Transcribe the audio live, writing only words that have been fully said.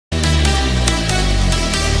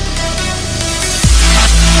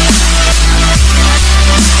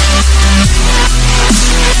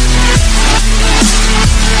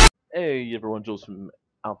Hey everyone, Jules from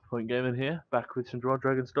alphapointgaming here, back with some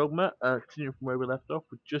Dragon's Dogma. Continuing from where we left off,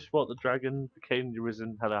 we just fought the dragon, became the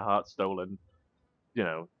Risen, had our heart stolen, you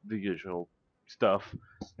know, the usual stuff.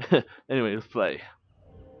 Anyway, let's play.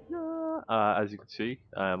 As you can see,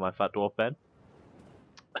 my fat dwarf Ben.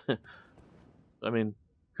 I mean,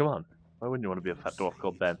 come on, why wouldn't you want to be a fat dwarf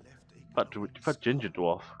called Ben? Fat ginger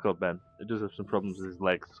dwarf called Ben. It does have some problems with his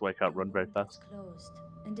legs, so I can't run very fast. Closed,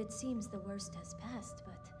 and it seems the worst has passed,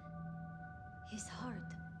 but his heart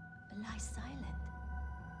lies silent.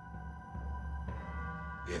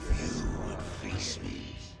 If you would face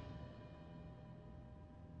me.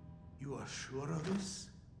 You are sure of this?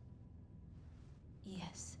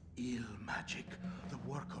 Yes. Ill magic, the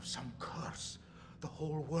work of some curse. The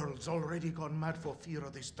whole world's already gone mad for fear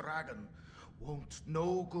of this dragon. Won't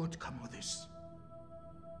no good come of this.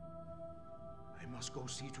 I must go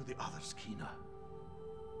see to the others, Kina.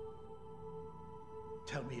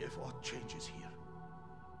 Tell me if aught changes here.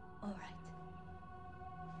 All right.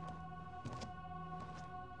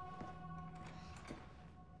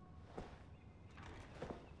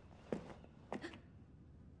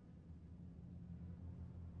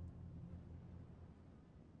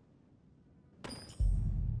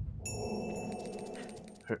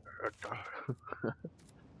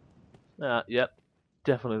 Yep,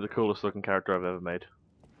 definitely the coolest looking character I've ever made.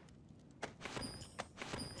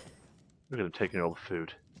 Look at him taking all the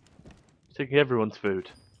food. He's taking everyone's food.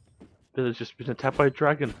 Billy's just been attacked by a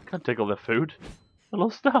dragon. Can't take all their food. I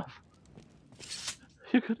lost stuff.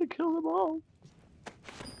 You're gonna kill them all.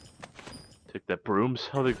 Take their brooms.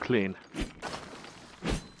 How they clean.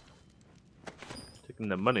 Taking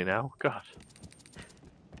their money now. God.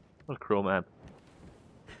 What a cruel man.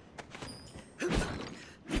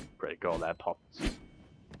 Break all their pots.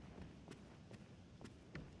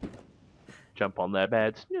 Jump on their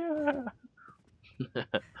beds. Yeah.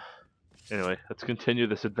 Anyway, let's continue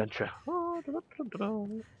this adventure.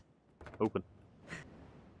 Open.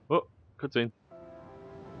 Oh, cutscene.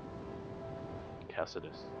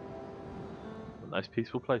 Cassardis. A nice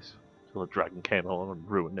peaceful place. Until a dragon came along and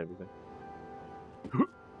ruined everything.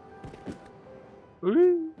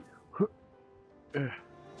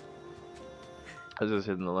 As I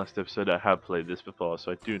said in the last episode, I have played this before,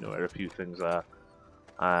 so I do know where a few things are.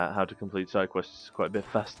 How to complete side quests quite a bit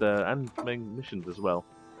faster, and main missions as well.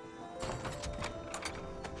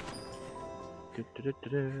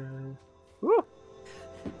 Woo!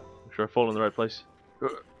 Make sure I fall in the right place.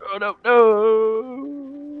 Oh no, no!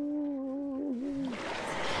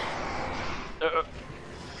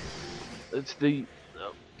 It's the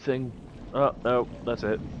thing. Oh no, that's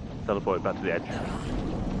it. Teleport back to the edge.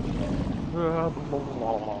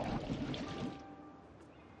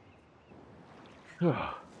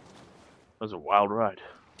 That was a wild ride.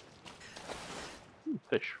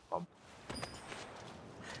 Fish.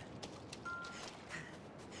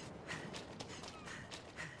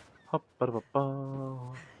 Hop, ba da ba ba.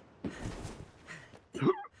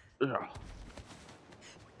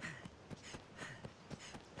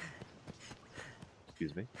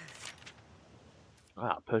 Excuse me.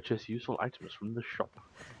 Purchase useful items from the shop.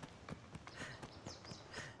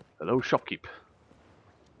 Hello, shopkeep.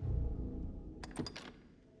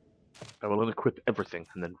 I will unequip everything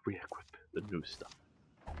and then re-equip the new stuff.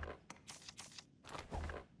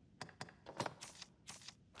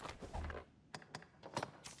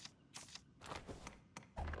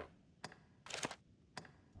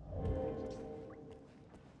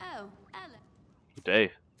 Oh, Ella. Good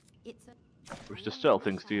day. It's a Wish to sell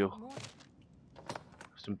things to you.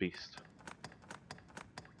 Some beast.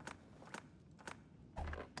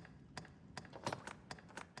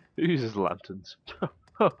 Who uses lanterns?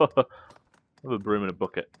 I have a broom and a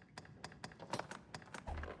bucket.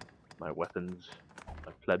 My weapons.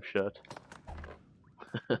 My pleb shirt.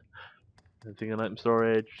 Anything in item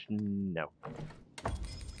storage? No.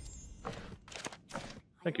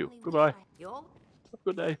 Thank you. Goodbye. Have a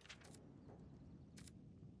good day.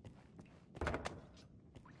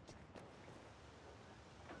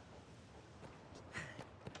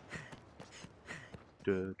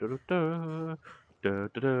 Da, da, da, da,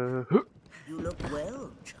 da, da. You look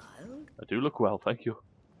well, child. I do look well, thank you.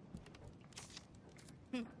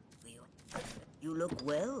 You look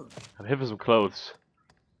well. I'm here for some clothes.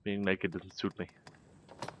 Being naked doesn't suit me.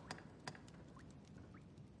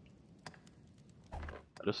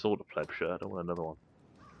 I just sold a pleb shirt, I don't want another one.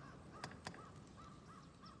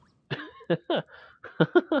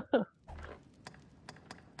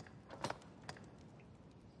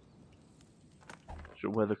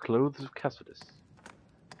 Should wear the clothes of Cassardis.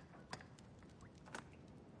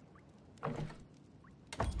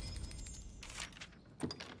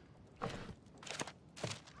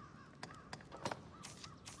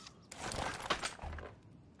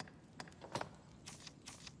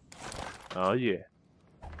 Oh yeah.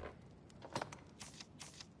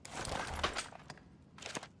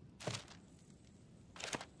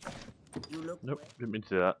 You look Nope, well. didn't mean to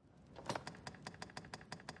do that.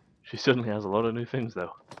 She suddenly has a lot of new things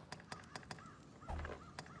though.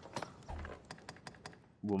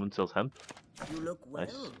 Woman sells hemp. You look well.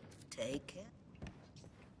 Nice. Take care.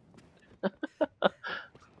 I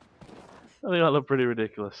think that looked pretty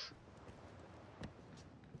ridiculous.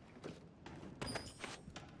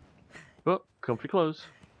 But comfy clothes.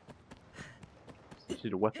 Just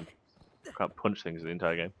need a weapon. Can't punch things the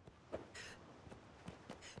entire game.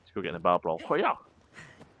 Let's go get in a bar brawl. Oh yeah!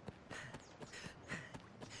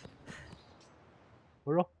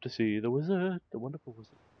 We're off to see the wizard, the wonderful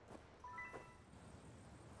wizard.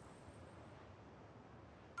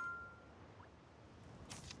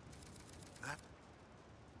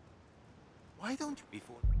 Why don't you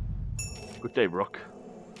before? Good day, Rook.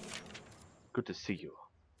 Good to see you.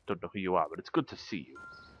 Don't know who you are, but it's good to see you.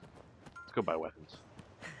 Let's go buy weapons.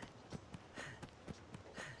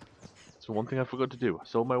 That's the one thing I forgot to do. I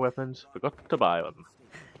sold my weapons, forgot to buy them.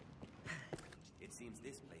 It seems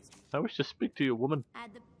this place. I wish to speak to you, woman.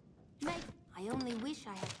 At the mate, I only wish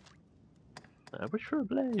I had. I wish for a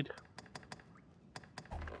blade.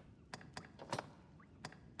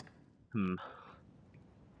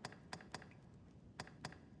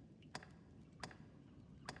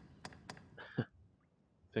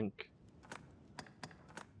 Think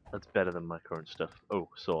that's better than my current stuff. Oh,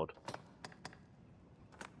 sword.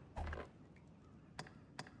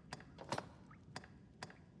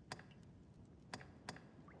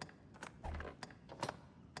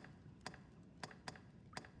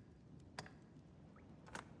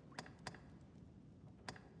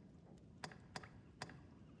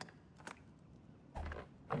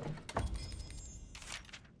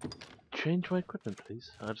 Change my equipment,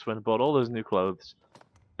 please. I just went and bought all those new clothes,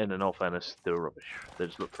 and in all fairness, they were rubbish. They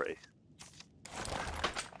just look pretty.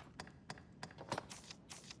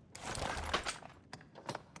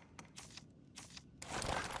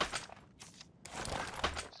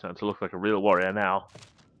 Starting to look like a real warrior now.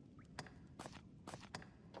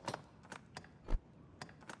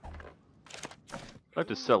 I'd like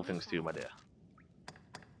to sell things to you, my dear.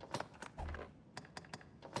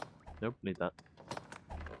 Nope, need that.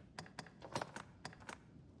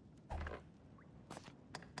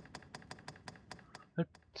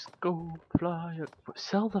 Let's go fly.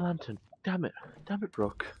 Sell the lantern. Damn it,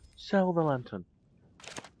 Brooke. Sell the lantern.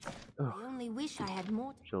 I only wish I had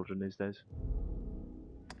more. Children these days.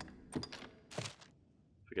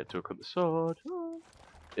 Forget to equip the sword. Oh.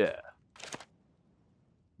 Yeah.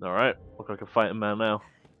 Alright, look like a fighting man now.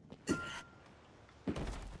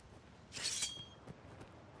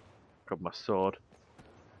 Grab my sword.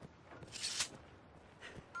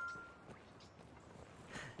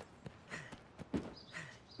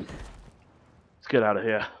 Let's get out of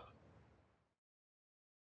here.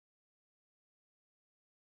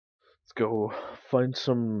 Let's go find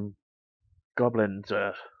some goblins,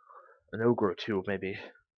 an ogre or two maybe.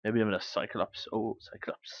 Maybe even a cyclops. Oh,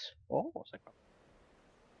 cyclops. Oh, cyclops.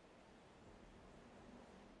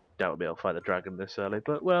 Doubt we'll be able to fight the dragon this early,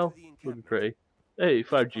 but well, would be pretty. Hey,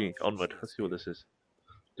 5G, onward. Let's see what this is.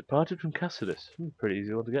 Departed from Cassardis. Pretty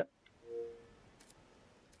easy one to get.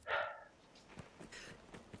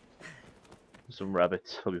 Some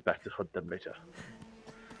rabbits. I'll be back to hunt them later.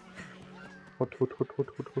 Hunt.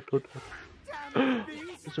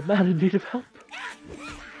 There's a man in need of help.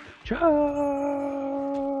 Charge!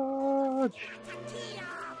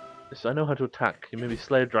 Yes, I know how to attack. You made me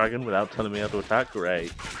slay a dragon without telling me how to attack.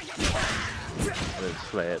 Great. I didn't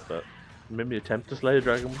slay it, but you made me attempt to slay a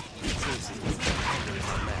dragon.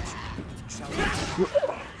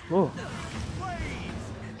 Oh.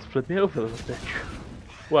 Split me over, little bitch.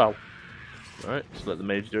 Wow. Alright, just let the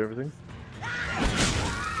mage do everything.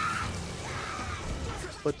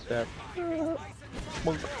 Footstep.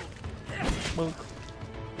 Monk. Monk.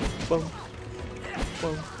 Bunk.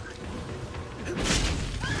 Bunk.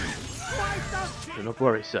 Do not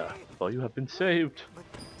worry, sir, for you have been saved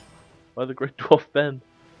by the great dwarf Ben.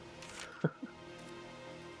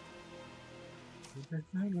 Did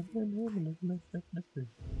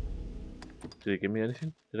he give me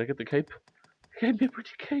anything? Did I get the cape? He gave me a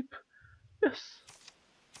pretty cape. Yes.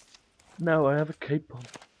 Now I have a cape on.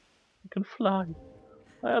 I can fly.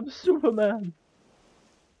 I am Superman.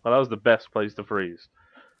 Well, that was the best place to freeze.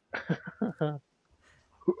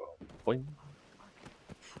 Boing.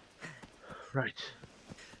 Right.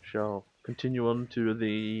 Shall continue on to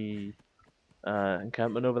the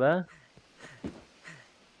encampment over there.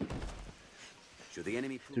 Should the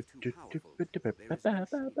enemy prove too powerful,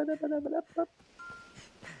 there is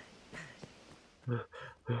Are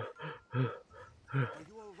you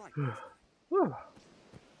all right?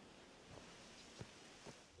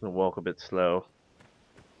 Gonna walk a bit slow.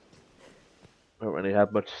 Don't really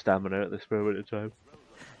have much stamina at this moment in time.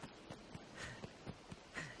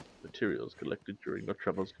 Materials collected during your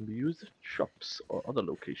travels can be used at shops or other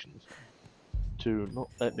locations to not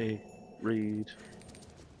let me read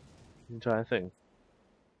the entire thing.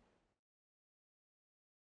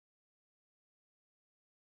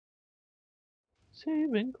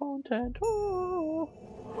 Saving content. Oh.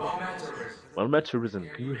 Well met, Risen.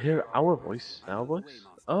 Can you hear our voice? Our voice?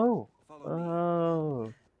 Oh.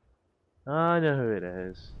 Oh. I know who it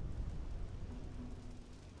is.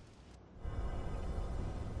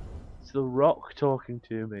 It's the Rock talking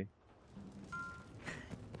to me.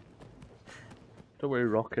 Don't worry,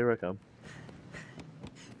 Rock. Here I come.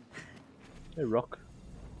 Hey, Rock.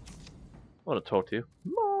 I want to talk to you.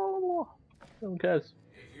 No one cares.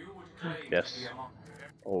 Yes.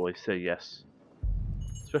 Always say yes.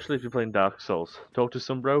 Especially if you're playing Dark Souls. Talk to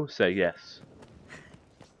some bro, say yes.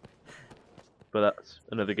 But that's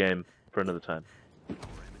another game for another time.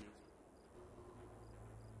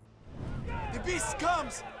 The beast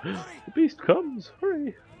comes! The beast comes!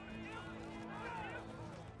 Hurry!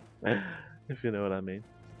 If you know what I mean.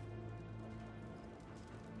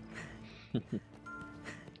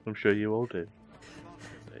 I'm sure you all do.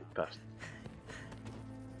 Hey, bastard.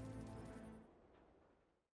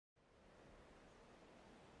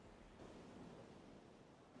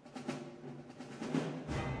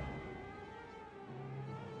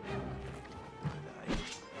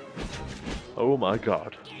 Oh my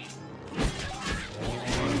god.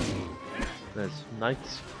 There's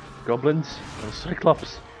knights, goblins, and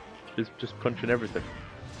cyclops. Just punching everything.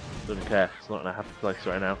 Doesn't care, it's not in a happy place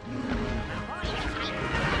right now.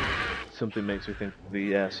 Something makes me think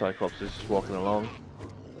the cyclops is just walking along,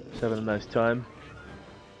 just having a nice time.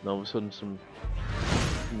 And all of a sudden some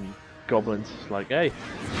goblins is like, hey,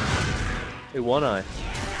 one eye.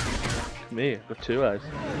 Me, I've got 2 eyes.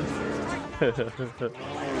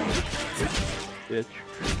 Bitch.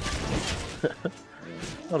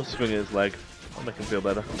 I'll just swing at his leg. I'll make him feel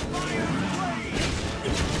better.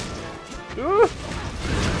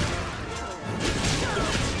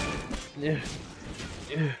 Yeah.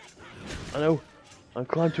 Yeah. I know. I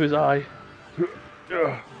climbed to his eye.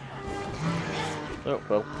 Oh,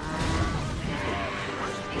 fell.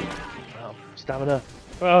 Oh, stamina.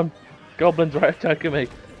 Goblins are attacking me.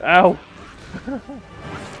 Ow!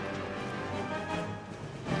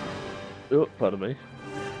 Oh, pardon me.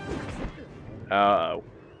 Uh-oh.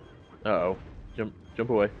 Uh-oh. Jump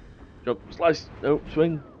away. Jump, slice. No,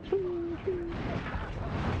 swing. Swing, swing.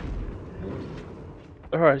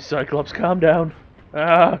 Alright, Cyclops, calm down.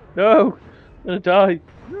 Ah, no! I'm gonna die.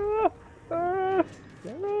 No, no,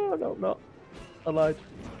 I'm not. I lied.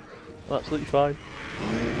 I'm absolutely fine.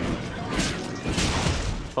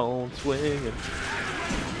 Phone swing.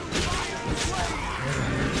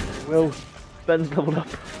 Well, Ben's leveled up.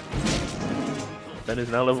 Ben is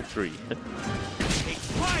now level 3.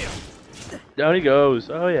 Down he goes.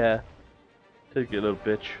 Oh yeah. Take it, little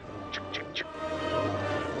bitch.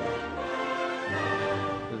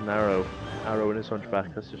 There's an arrow. Arrow in his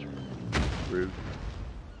hunchback. That's just rude.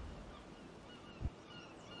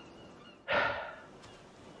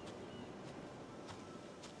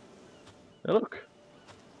 Now look.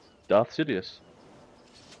 Darth Sidious.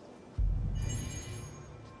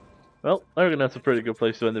 Well, I reckon that's a pretty good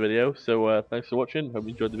place to end the video, so thanks for watching, hope you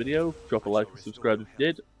enjoyed the video, drop a like and subscribe if you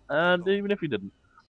did, and even if you didn't.